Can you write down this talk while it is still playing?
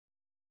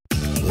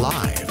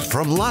Live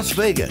from Las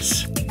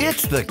Vegas,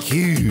 it's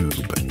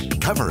theCUBE.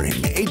 Covering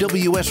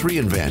AWS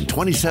reInvent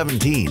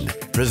 2017.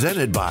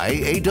 Presented by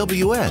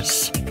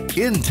AWS,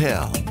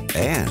 Intel,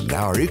 and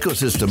our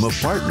ecosystem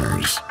of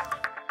partners.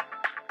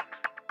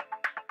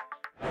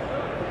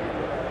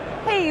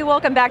 Hey,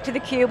 welcome back to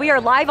theCUBE. We are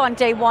live on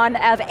day one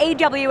of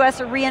AWS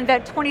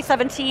reInvent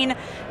 2017.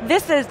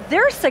 This is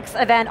their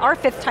 6th event, our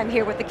 5th time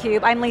here with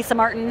theCUBE. I'm Lisa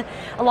Martin,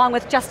 along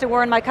with Justin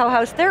Warren, my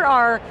co-host. There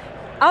are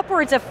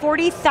upwards of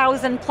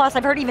 40,000 plus,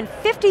 I've heard even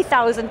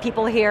 50,000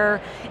 people here.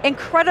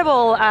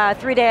 Incredible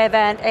 3-day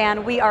event,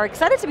 and we are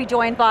excited to be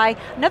joined by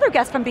another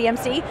guest from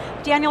BMC,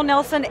 Daniel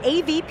Nelson,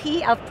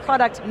 AVP of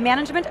Product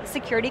Management,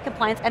 Security,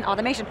 Compliance, and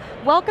Automation.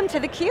 Welcome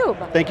to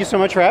theCUBE. Thank you so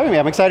much for having me,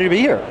 I'm excited to be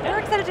here. We're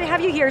excited to have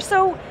you here.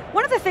 So,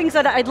 one of the things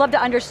that I'd love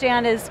to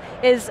understand is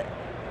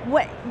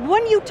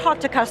when you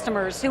talk to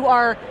customers who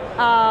are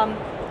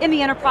in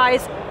the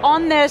enterprise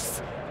on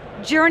this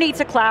journey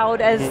to cloud,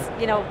 as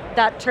you know,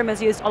 that term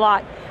is used a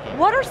lot.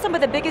 What are some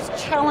of the biggest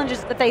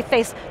challenges that they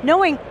face,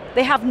 knowing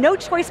they have no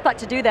choice but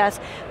to do this?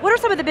 What are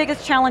some of the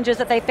biggest challenges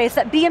that they face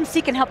that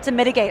BMC can help to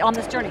mitigate on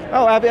this journey?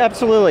 Oh,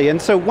 absolutely, and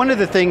so one of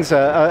the things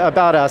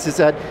about us is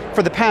that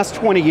for the past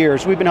 20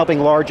 years, we've been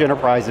helping large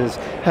enterprises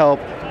help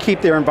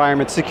keep their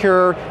environment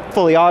secure,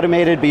 fully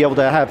automated, be able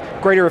to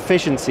have greater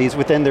efficiencies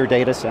within their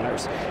data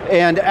centers.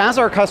 And as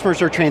our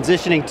customers are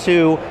transitioning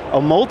to a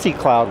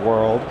multi-cloud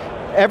world,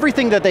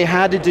 everything that they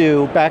had to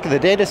do back in the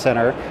data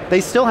center, they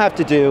still have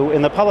to do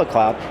in the public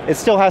cloud. It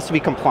still has to be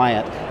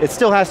compliant. It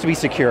still has to be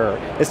secure.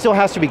 It still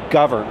has to be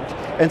governed.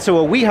 And so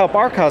what we help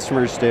our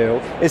customers do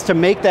is to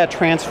make that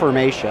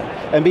transformation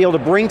and be able to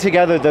bring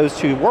together those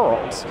two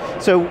worlds.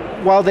 So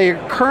while they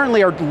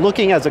currently are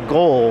looking as a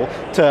goal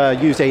to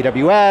use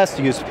AWS,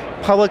 to use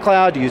public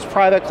cloud, to use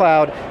private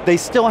cloud, they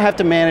still have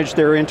to manage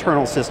their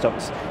internal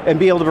systems and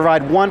be able to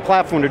provide one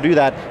platform to do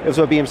that is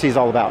what BMC is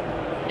all about.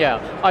 Yeah,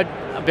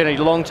 I've been a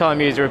long time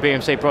user of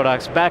BMC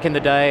products. Back in the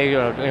day,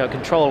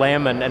 Control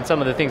M and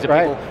some of the things that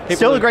people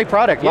Still a great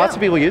product, lots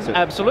of people use it.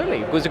 Absolutely,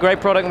 it was a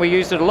great product and we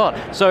used it a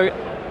lot. So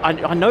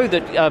I know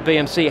that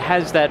BMC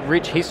has that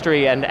rich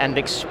history and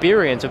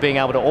experience of being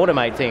able to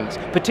automate things,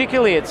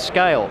 particularly at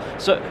scale.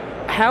 So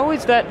how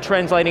is that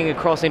translating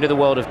across into the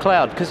world of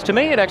cloud? Because to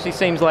me it actually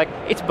seems like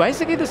it's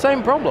basically the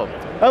same problem.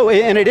 Oh,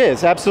 and it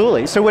is,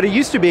 absolutely. So what it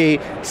used to be,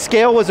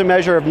 scale was a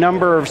measure of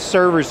number of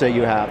servers that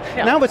you have.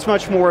 Yeah. Now it's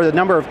much more the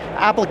number of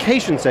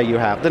applications that you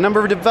have, the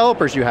number of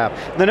developers you have,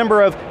 the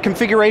number of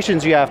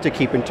configurations you have to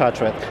keep in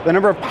touch with, the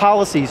number of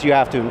policies you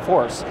have to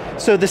enforce.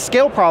 So the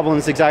scale problem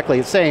is exactly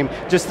the same,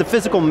 just the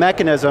physical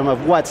mechanism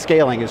of what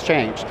scaling has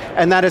changed.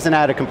 And that is an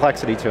added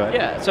complexity to it.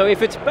 Yeah, so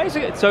if it's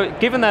basic, so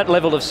given that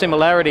level of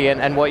similarity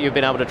and what you've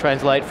been able to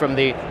translate from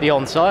the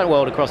on-site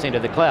world across into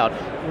the cloud,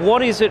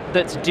 what is it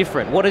that's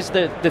different? What is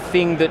the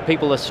thing that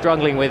people are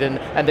struggling with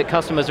and that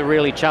customers are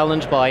really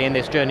challenged by in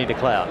this journey to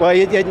cloud? Well,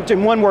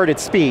 in one word,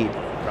 it's speed.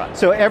 Right.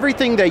 So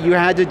everything that you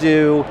had to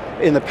do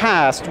in the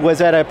past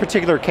was at a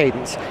particular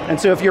cadence. And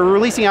so if you're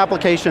releasing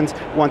applications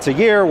once a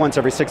year, once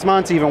every 6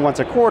 months, even once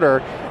a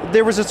quarter,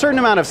 there was a certain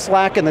amount of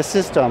slack in the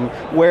system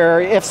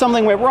where if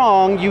something went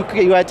wrong, you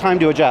had time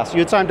to adjust. You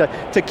had time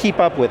to keep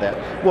up with it.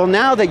 Well,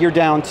 now that you're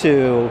down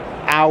to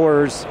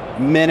hours,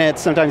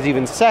 minutes, sometimes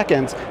even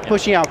seconds,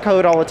 pushing out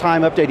code all the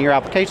time, updating your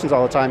applications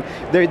all the time,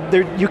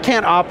 you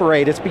can't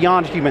operate, it's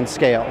beyond human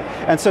scale.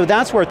 And so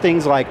that's where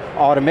things like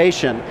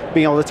automation,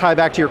 being able to tie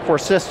back to your core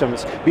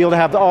systems, be able to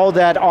have all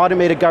that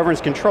automated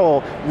governance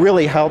control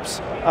really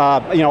helps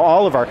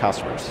all of our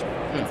customers.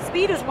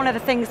 Speed is one of the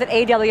things that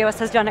AWS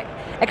has done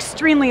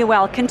extremely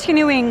well,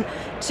 continuing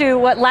to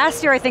what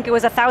last year I think it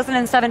was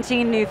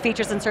 1,017 new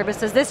features and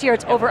services. This year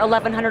it's over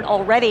 1,100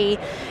 already.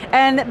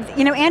 And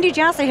Andy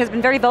Jassy has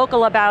been very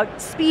vocal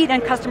about speed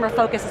and customer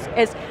focus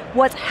is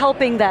what's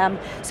helping them.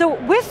 So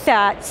with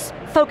that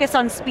focus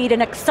on speed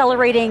and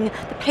accelerating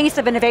the pace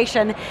of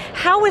innovation,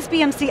 how is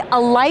BMC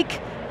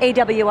alike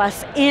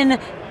AWS in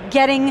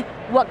getting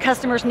what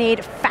customers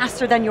need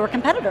faster than your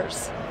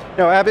competitors?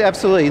 No,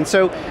 absolutely, and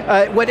so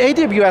what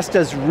AWS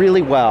does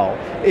really well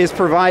is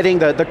providing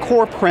the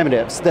core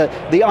primitives,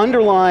 the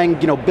underlying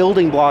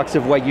building blocks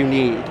of what you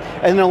need,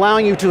 and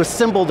allowing you to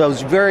assemble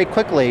those very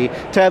quickly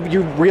to have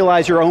you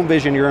realize your own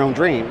vision, your own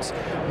dreams.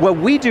 What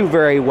we do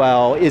very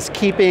well is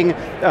keeping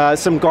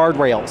some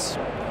guardrails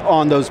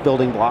on those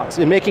building blocks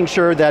and making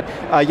sure that,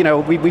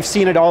 we've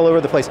seen it all over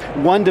the place.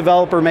 One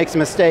developer makes a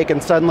mistake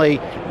and suddenly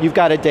you've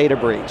got a data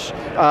breach.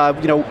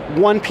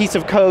 One piece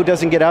of code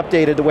doesn't get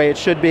updated the way it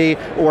should be,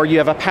 or you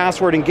have a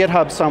password in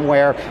GitHub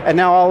somewhere, and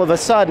now all of a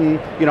sudden,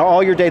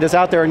 all your data's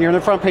out there and you're on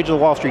the front page of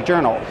the Wall Street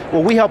Journal.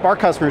 What we help our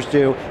customers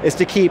do is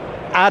to keep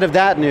out of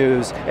that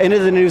news into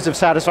the news of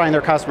satisfying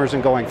their customers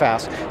and going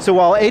fast. So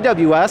while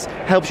AWS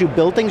helps you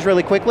build things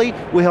really quickly,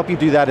 we help you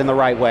do that in the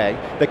right way.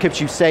 That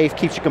keeps you safe,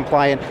 keeps you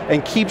compliant,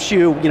 and keeps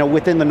you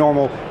within the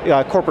normal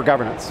corporate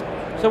governance.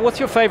 So what's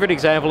your favorite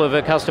example of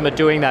a customer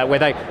doing that, where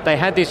they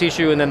had this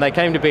issue and then they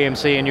came to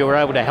BMC and you were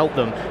able to help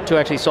them to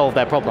actually solve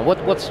that problem?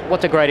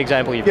 What's a great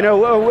example you've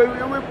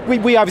got?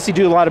 We obviously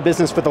do a lot of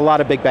business with a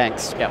lot of big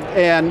banks. Yeah.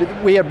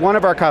 And we had one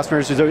of our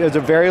customers, who's a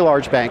very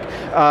large bank,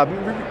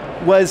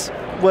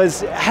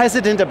 was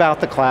hesitant about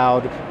the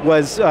cloud,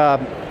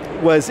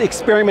 was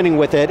experimenting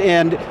with it,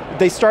 and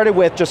they started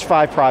with just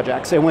 5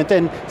 projects, and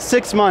within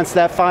 6 months,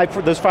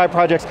 those 5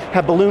 projects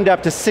have ballooned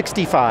up to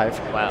 65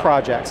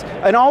 projects,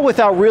 and all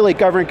without really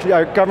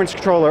governance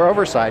control or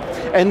oversight.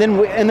 And then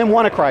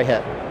WannaCry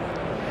hit,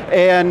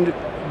 and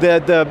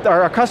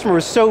our customer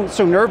was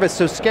so nervous,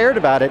 so scared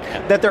about it,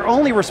 that their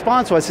only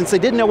response was, since they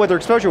didn't know what their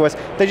exposure was,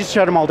 they just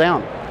shut them all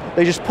down.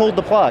 They just pulled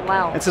the plug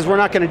and says, we're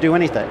not going to do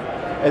anything.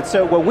 And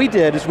so what we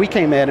did is we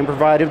came in and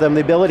provided them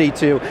the ability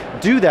to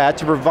do that,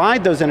 to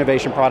provide those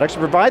innovation products, to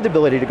provide the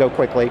ability to go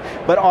quickly,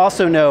 but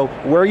also know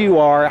where you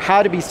are,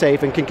 how to be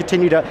safe, and can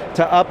continue to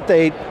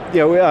update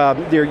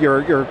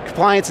your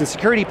compliance and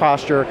security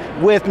posture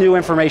with new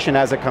information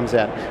as it comes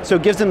in. So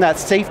it gives them that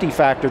safety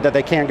factor that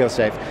they can go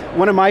safe.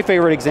 One of my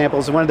favorite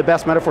examples, and one of the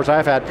best metaphors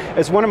I've had,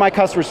 is one of my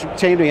customers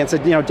came to me and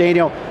said,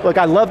 Daniel, look,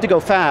 I love to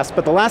go fast,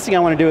 but the last thing I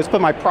want to do is put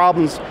my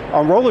problems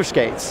on roller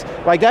skates.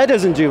 Like, that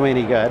doesn't do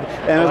any good.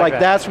 And like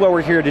that's what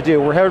we're here to do.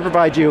 We're here to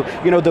provide you,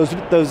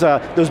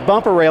 those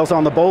bumper rails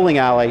on the bowling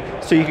alley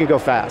so you can go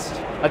fast.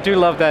 I do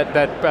love that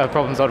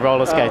problems on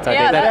roller skates.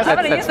 I'm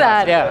going to use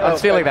that. Yeah, I'm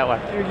stealing that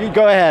one. You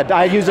go ahead,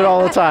 I use it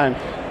all the time.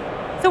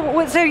 So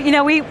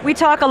we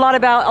talk a lot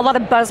about a lot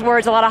of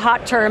buzzwords, a lot of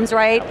hot terms,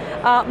 right?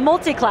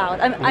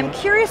 Multi-cloud. I'm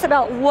curious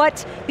about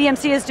what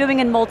BMC is doing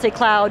in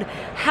multi-cloud.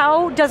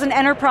 How does an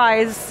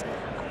enterprise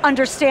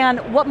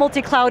understand what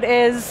multi-cloud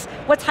is,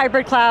 what's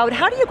hybrid cloud?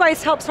 How do you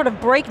guys help sort of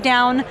break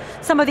down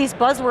some of these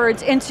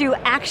buzzwords into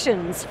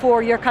actions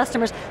for your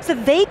customers so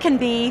they can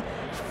be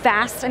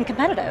fast and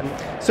competitive?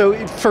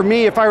 So for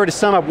me, if I were to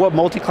sum up what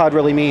multi-cloud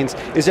really means,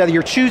 is that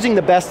you're choosing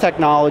the best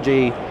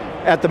technology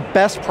at the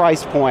best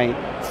price point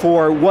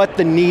for what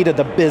the need of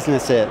the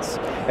business is.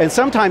 And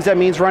sometimes that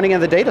means running in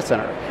the data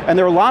center. And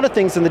there are a lot of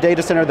things in the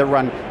data center that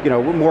run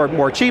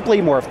more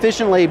cheaply, more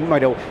efficiently,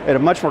 at a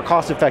much more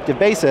cost-effective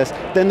basis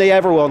than they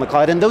ever will in the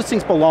cloud, and those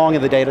things belong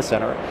in the data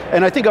center.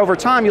 And I think over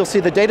time you'll see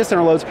the data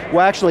center loads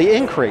will actually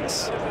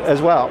increase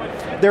as well.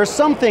 There are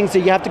some things that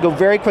you have to go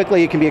very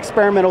quickly, it can be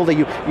experimental, that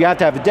you have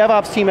to have a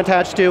DevOps team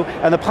attached to,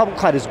 and the public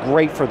cloud is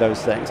great for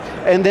those things.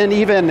 And then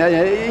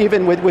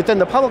even within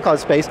the public cloud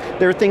space,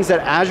 there are things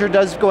that Azure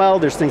does well,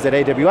 there's things that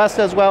AWS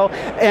does well,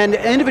 and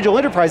individual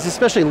enterprises,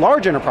 especially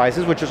large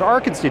enterprises, which is our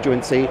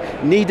constituency,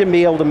 need to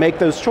be able to make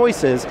those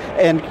choices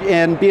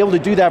and be able to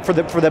do that for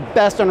the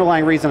best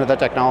underlying reason of the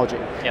technology.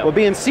 Yep. What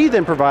BMC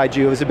then provides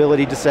you is the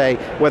ability to say,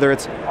 whether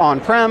it's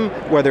on-prem,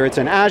 whether it's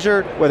in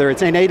Azure, whether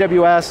it's in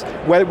AWS,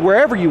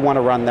 wherever you want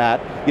to run that,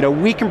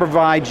 we can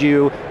provide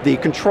you the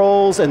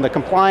controls and the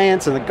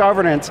compliance and the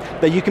governance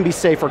that you can be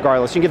safe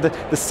regardless. You can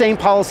give the same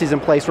policies in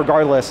place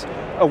regardless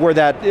of where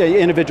that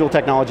individual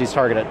technology is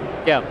targeted.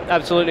 Yeah,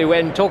 absolutely.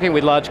 When talking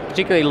with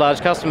particularly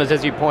large customers,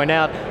 as you point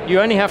out, you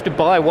only have to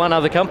buy one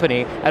other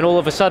company and all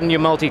of a sudden you're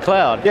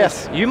multi-cloud.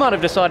 Yes. You might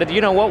have decided,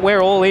 you know what,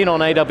 we're all in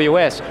on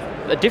AWS.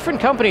 A different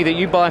company that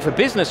you buy for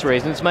business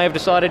reasons may have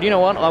decided, you know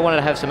what, I want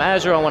to have some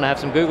Azure, I want to have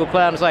some Google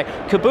Cloud, and it's like,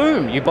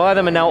 kaboom, you buy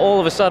them and now all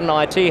of a sudden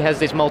IT has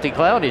this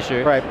multi-cloud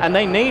issue, and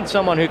they need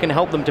someone who can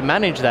help them to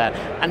manage that.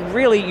 And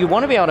really, you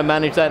want to be able to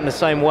manage that in the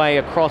same way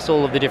across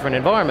all of the different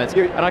environments.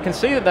 And I can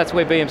see that that's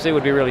where BMC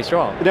would be really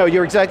strong. No,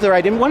 you're exactly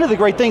right. And one of the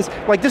great things,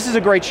 like this is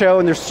a great show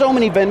and there's so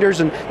many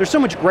vendors and there's so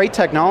much great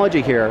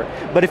technology here,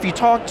 but if you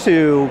talk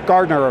to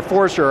Gartner or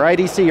Forrester or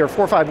IDC or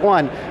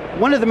 451,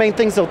 one of the main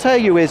things they'll tell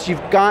you is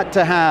you've got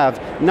to have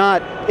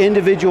not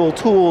individual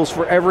tools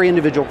for every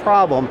individual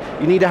problem,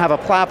 you need to have a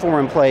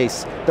platform in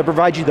place that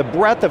provides you the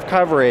breadth of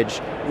coverage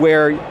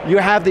where you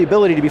have the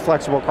ability to be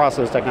flexible across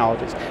those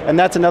technologies. And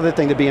that's another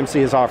thing that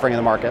BMC is offering in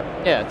the market.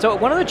 Yeah, so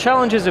one of the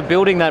challenges of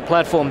building that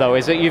platform though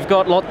is that you've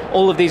got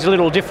all of these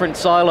little different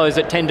silos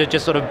that tend to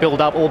just sort of build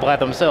up all by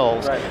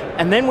themselves. Right.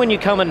 And then when you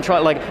come and try,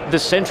 like the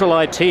central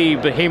IT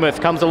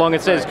behemoth comes along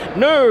and says,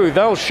 no,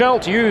 thou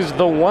shalt use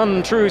the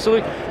one true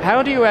solution.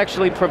 How do you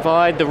actually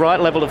provide the right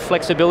level of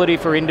flexibility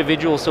for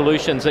individual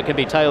solutions that can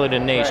be tailored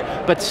and niche,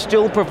 but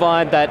still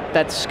provide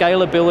that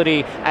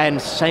scalability and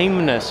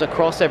sameness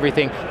across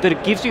everything that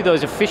it gives you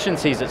those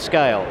efficiencies at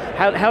scale?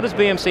 How does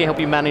BMC help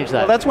you manage that?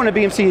 Well, that's one of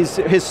BMC's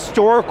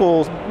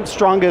historical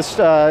strongest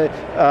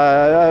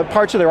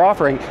parts of their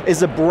offering is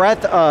the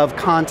breadth of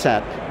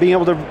content, being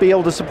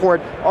able to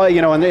support,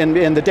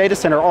 in the data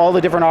center, all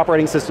the different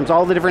operating systems,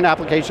 all the different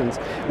applications.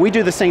 We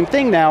do the same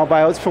thing now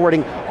by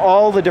supporting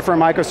all the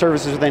different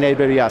microservices within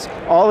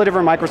AWS, all the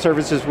different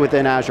microservices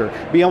within Azure,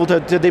 being able to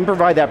then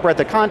provide that breadth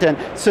of content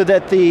so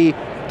that the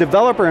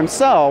developer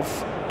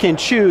himself can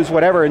choose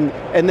whatever,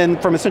 and then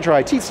from a central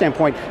IT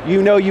standpoint,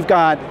 you've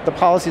got the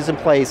policies in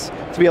place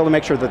to be able to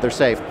make sure that they're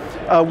safe.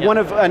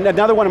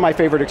 Another one of my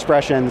favorite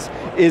expressions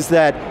is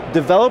that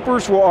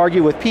developers will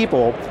argue with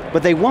people,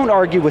 but they won't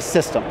argue with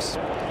systems.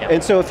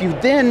 And so if you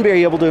then be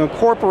able to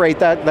incorporate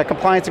that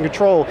compliance and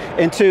control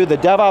into the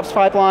DevOps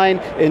pipeline,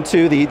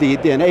 into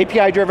an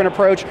API-driven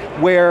approach,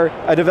 where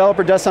a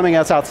developer does something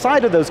that's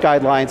outside of those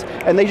guidelines,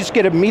 and they just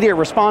get immediate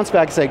response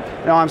back and say,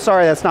 no, I'm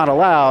sorry, that's not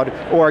allowed,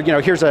 or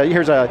here's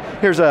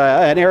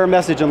an error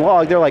message in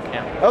log, they're like,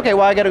 okay,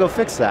 well I got to go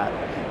fix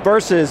that.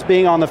 Versus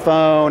being on the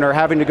phone or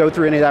having to go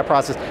through any of that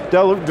process.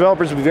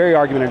 Developers will be very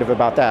argumentative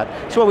about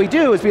that. So what we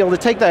do is be able to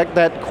take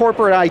that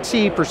corporate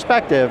IT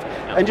perspective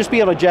and just be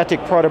able to jet it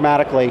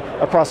programmatically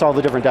across all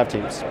the different dev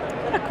teams.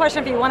 A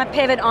question if you want to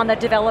pivot on the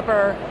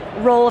developer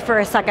role for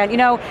a second.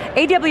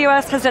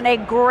 AWS has done a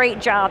great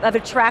job of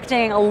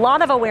attracting a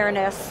lot of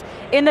awareness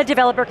in the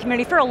developer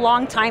community for a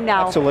long time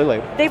now.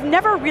 Absolutely. They've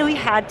never really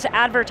had to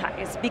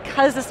advertise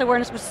because this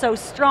awareness was so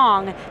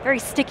strong, very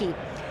sticky.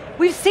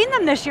 We've seen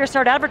them this year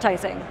start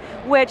advertising,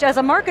 which as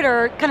a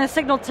marketer kind of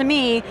signaled to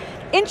me,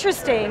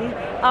 interesting.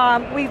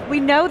 We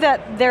know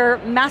that their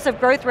massive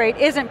growth rate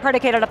isn't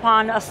predicated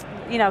upon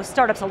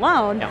startups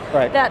alone,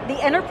 that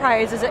the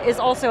enterprise is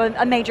also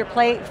a major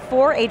play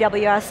for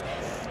AWS,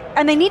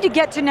 and they need to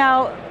get to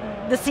now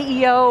the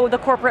CEO, the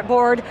corporate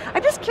board.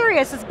 I'm just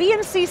curious, is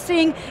BMC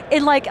seeing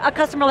in like a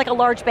customer like a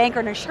large bank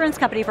or an insurance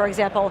company, for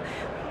example,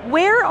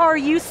 where are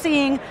you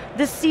seeing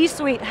the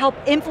C-suite help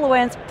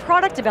influence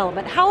product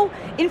development? How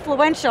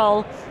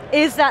influential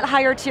is that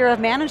higher tier of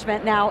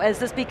management now as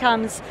this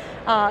becomes,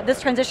 this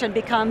transition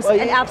becomes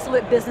an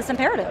absolute business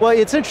imperative? Well,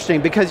 it's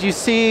interesting because you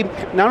see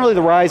not only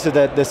the rise of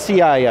the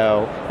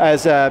CIO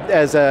as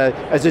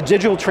a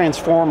digital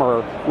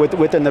transformer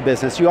within the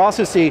business, you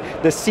also see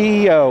the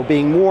CEO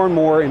being more and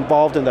more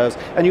involved in those,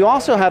 and you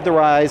also have the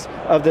rise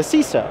of the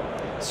CISO.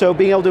 So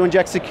being able to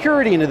inject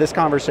security into this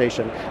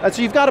conversation. And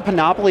so you've got a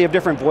panoply of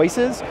different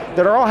voices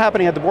that are all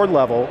happening at the board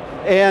level,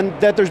 and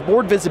that there's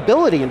board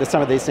visibility into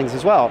some of these things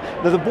as well.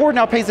 Now the board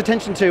now pays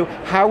attention to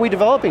how are we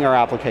developing our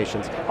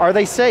applications? Are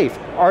they safe?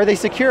 Are they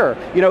secure?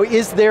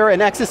 Is there an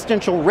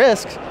existential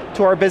risk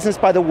to our business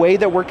by the way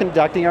that we're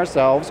conducting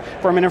ourselves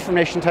from an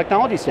information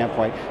technology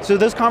standpoint? So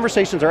those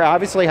conversations are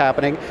obviously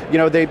happening.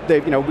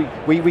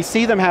 We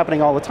see them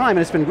happening all the time, and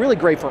it's been really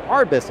great for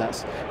our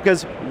business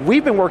because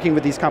we've been working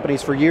with these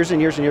companies for years and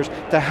years and years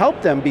to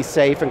help them be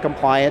safe and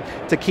compliant,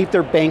 to keep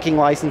their banking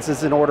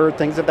licenses in order,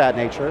 things of that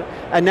nature.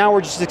 And now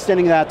we're just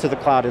extending that to the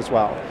cloud as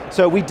well.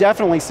 So we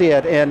definitely see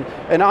it,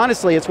 and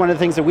honestly, it's one of the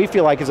things that we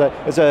feel like is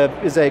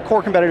a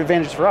core competitive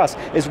advantage for us,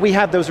 is we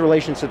have those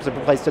relationships in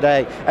place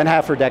today and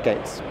have for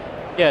decades.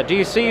 Yeah, do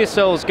you see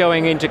yourselves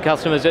going into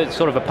customers as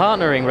sort of a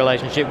partnering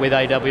relationship with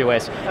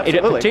AWS,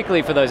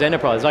 particularly for those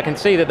enterprises? I can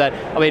see that,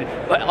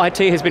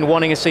 IT has been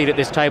wanting a seat at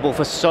this table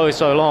for so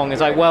long.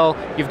 It's like, well,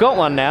 you've got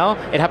one now.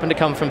 It happened to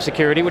come from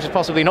security, which is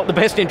possibly not the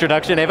best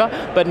introduction ever,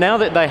 but now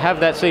that they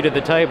have that seat at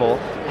the table,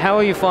 how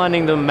are you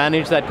finding them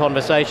manage that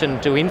conversation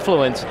to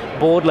influence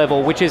board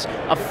level, which is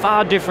a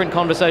far different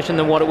conversation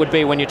than what it would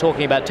be when you're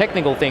talking about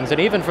technical things, and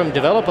even from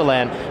developer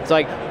land, it's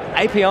like,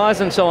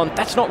 APIs and so on,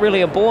 that's not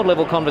really a board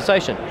level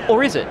conversation,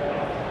 or is it?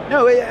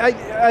 No,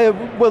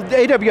 well,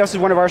 AWS is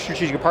one of our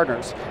strategic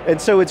partners,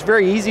 and so it's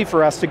very easy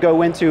for us to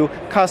go into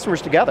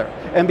customers together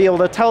and be able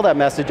to tell that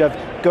message of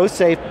go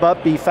safe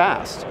but be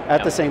fast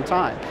at the same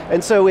time.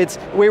 And so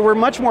we're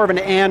much more of an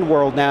and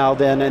world now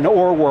than an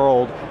or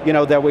world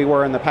that we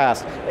were in the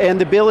past. And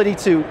the ability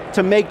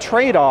to make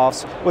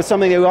trade-offs was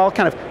something that we all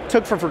kind of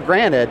took for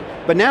granted,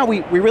 but now we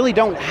really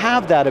don't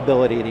have that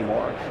ability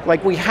anymore.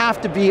 Like we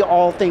have to be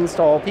all things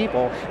to all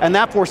people, and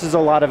that forces a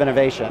lot of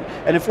innovation.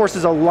 And it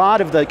forces a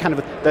lot of the kind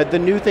of the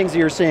new things that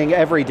you're seeing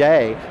every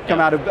day come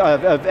out of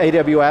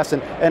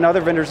AWS and other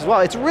vendors as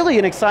well. It's really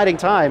an exciting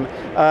time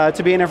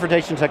to be in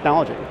information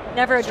technology.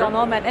 Never a dull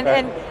moment.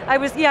 And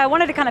I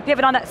wanted to kind of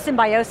pivot on that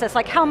symbiosis,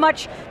 like how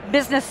much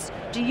business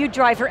do you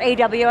drive for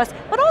AWS,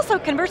 but also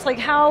conversely,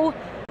 how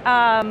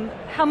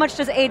much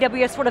does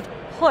AWS sort of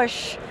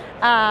push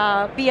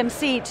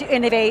BMC to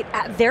innovate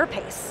at their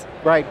pace?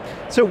 Right,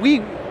 so we,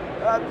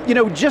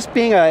 just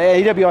being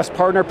an AWS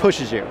partner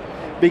pushes you,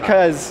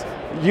 because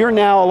you're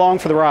now along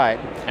for the ride.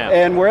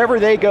 And wherever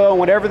they go and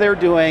whatever they're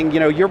doing,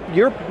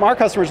 our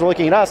customers are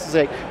looking at us and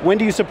say, when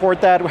do you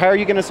support that? How are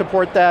you going to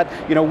support that?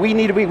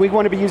 We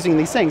want to be using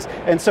these things.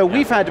 And so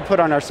we've had to put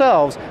on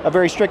ourselves a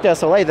very strict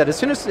SLA that as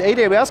soon as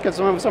AWS gets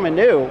something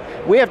new,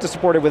 we have to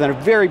support it within a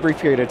very brief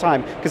period of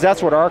time, because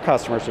that's what our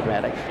customers are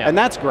demanding. And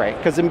that's great,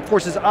 because it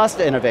forces us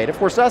to innovate. It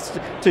forces us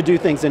to do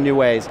things in new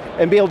ways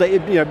and be able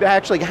to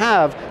actually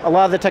have a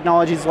lot of the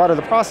technologies, a lot of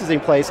the processing in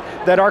place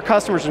that our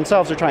customers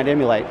themselves are trying to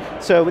emulate.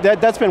 So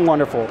that's been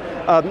wonderful.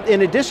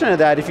 In addition to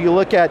that, if you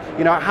look at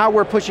how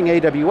we're pushing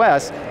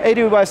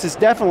AWS is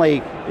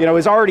definitely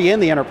is already in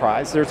the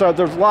enterprise. There's a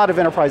lot of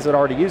enterprises that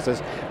already use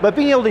this, but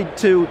being able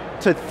to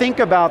think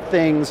about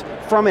things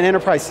from an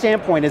enterprise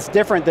standpoint is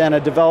different than a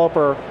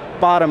developer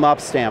bottom-up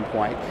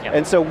standpoint.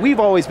 And so we've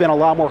always been a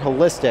lot more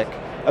holistic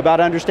about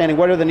understanding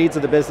what are the needs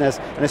of the business,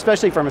 and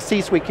especially from a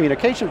C-suite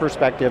communication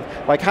perspective,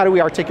 like how do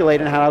we articulate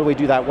and how do we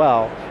do that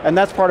well? And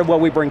that's part of what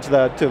we bring to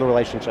the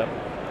relationship.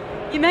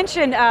 You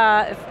mentioned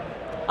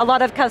a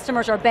lot of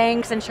customers are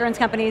banks, insurance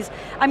companies.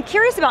 I'm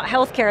curious about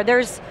healthcare.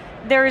 There's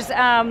there's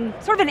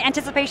sort of an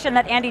anticipation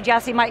that Andy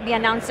Jassy might be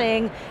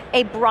announcing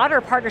a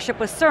broader partnership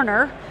with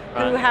Cerner,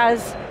 who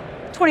has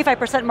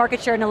 25%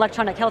 market share in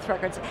electronic health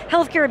records.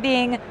 Healthcare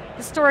being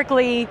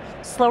historically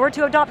slower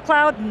to adopt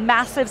cloud,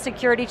 massive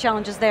security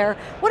challenges there.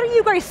 What are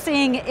you guys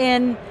seeing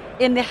in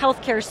the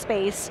healthcare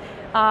space?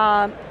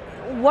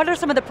 What are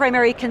some of the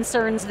primary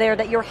concerns there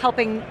that you're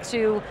helping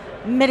to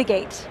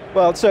mitigate?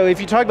 Well, so if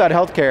you talk about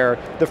healthcare,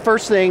 the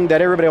first thing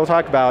that everybody will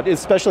talk about,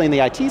 especially in the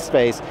IT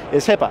space,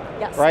 is HIPAA,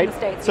 yes, right? In the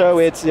States, so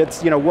yes.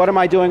 it's what am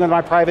I doing with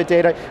my private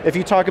data? If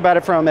you talk about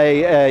it from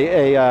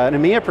an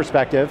EMEA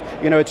perspective,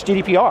 it's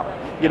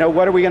GDPR.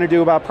 What are we going to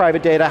do about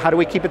private data? How do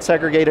we keep it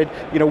segregated?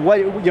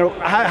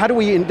 How do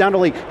we not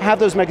only have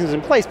those mechanisms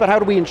in place, but how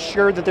do we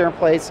ensure that they're in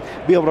place,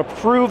 be able to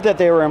prove that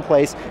they were in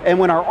place, and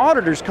when our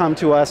auditors come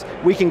to us,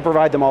 we can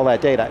provide them all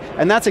that data.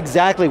 And that's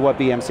exactly what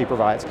BMC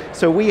provides.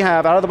 So we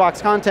have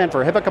out-of-the-box content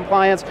for HIPAA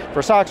compliance,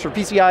 for SOX, for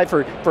PCI,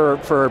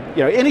 for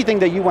anything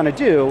that you want to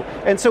do,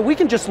 and so we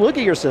can just look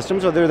at your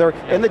systems, whether they're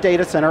in the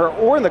data center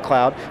or in the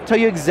cloud, tell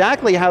you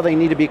exactly how they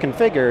need to be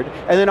configured,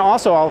 and then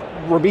also I'll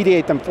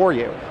remediate them for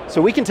you.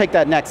 So we can take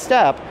that next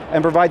step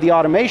and provide the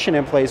automation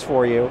in place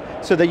for you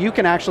so that you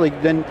can actually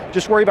then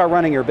just worry about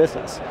running your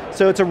business.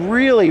 So it's a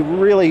really,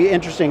 really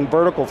interesting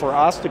vertical for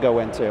us to go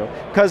into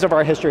because of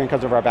our history and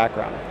because of our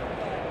background.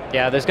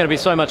 Yeah, there's going to be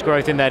so much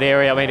growth in that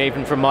area. I mean,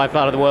 even from my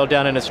part of the world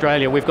down in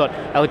Australia, we've got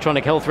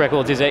electronic health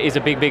records is a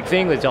big, big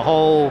thing. There's a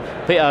whole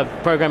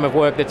program of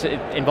work that's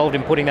involved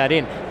in putting that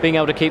in. Being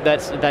able to keep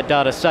that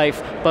data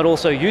safe, but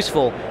also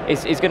useful,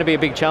 is going to be a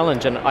big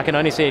challenge, and I can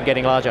only see it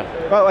getting larger.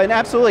 Well, and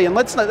absolutely, and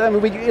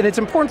and it's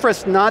important for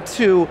us not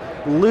to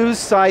lose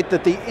sight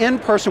that the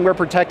end person we're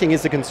protecting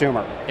is the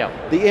consumer. Yeah.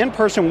 The end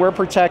person we're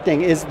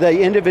protecting is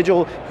the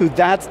individual who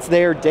that's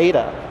their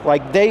data.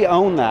 Like, they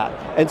own that.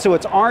 And so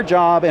it's our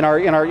job and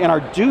our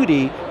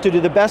duty to do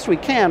the best we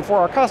can for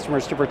our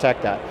customers to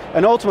protect that.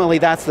 And ultimately,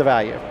 that's the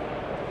value.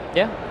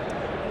 Yeah.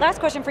 Last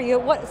question for you.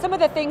 What some of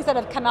the things that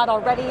have come out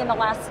already in the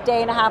last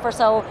day and a half or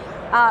so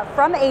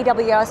from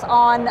AWS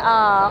on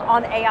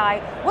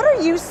AI, what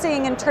are you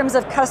seeing in terms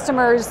of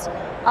customers'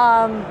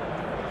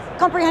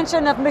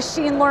 comprehension of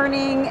machine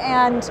learning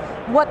and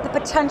what the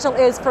potential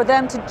is for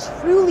them to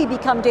truly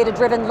become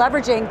data-driven,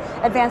 leveraging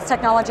advanced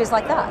technologies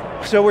like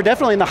that? So we're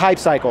definitely in the hype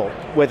cycle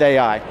with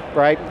AI,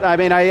 right? I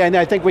mean,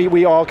 I think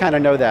we all kind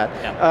of know that.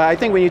 Yeah. I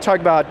think when you talk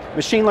about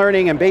machine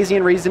learning and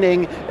Bayesian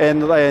reasoning,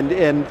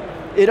 and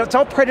it's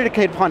all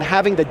predicated upon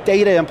having the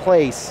data in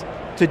place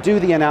to do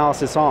the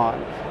analysis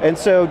on. And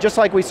so just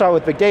like we saw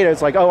with big data,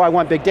 it's like, oh, I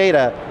want big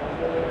data,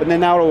 but then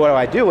now what do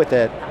I do with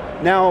it?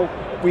 Now,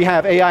 we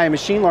have AI and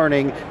machine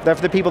learning that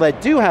for the people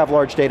that do have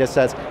large data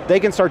sets, they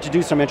can start to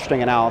do some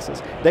interesting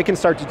analysis. They can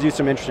start to do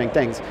some interesting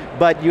things.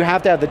 But you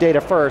have to have the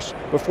data first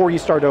before you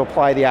start to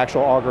apply the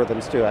actual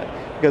algorithms to it.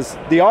 Because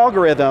the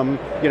algorithm,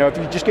 if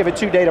you just give it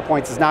 2 data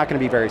points, is not going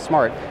to be very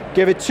smart.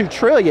 Give it 2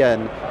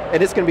 trillion,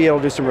 and it's going to be able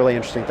to do some really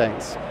interesting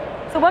things.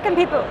 So what can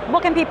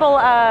people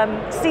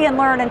see and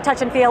learn and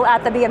touch and feel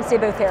at the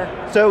BMC booth here?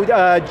 So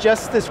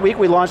just this week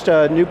we launched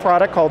a new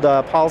product called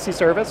Policy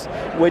Service,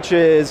 which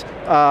is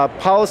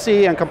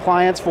policy and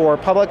compliance for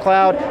public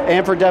cloud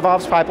and for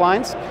DevOps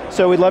pipelines.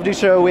 So we'd love to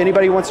show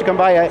anybody who wants to come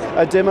by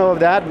a demo of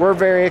that. We're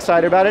very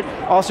excited about it.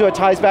 Also, it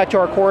ties back to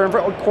our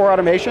core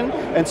automation,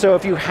 and so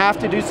if you have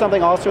to do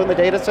something also in the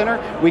data center,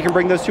 we can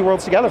bring those 2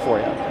 worlds together for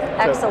you.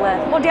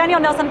 Excellent. Well,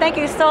 Daniel Nelson, thank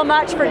you so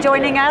much for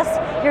joining us.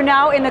 You're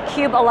now in the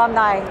theCUBE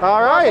alumni.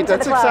 All right,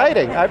 that's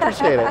exciting. I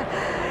appreciate it.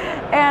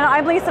 And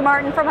I'm Lisa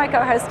Martin for my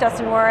co-host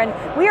Justin Warren.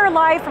 We are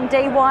live from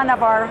day 1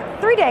 of our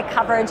 3-day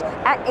coverage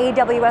at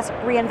AWS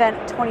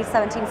reInvent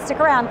 2017.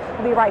 Stick around,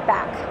 we'll be right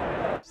back.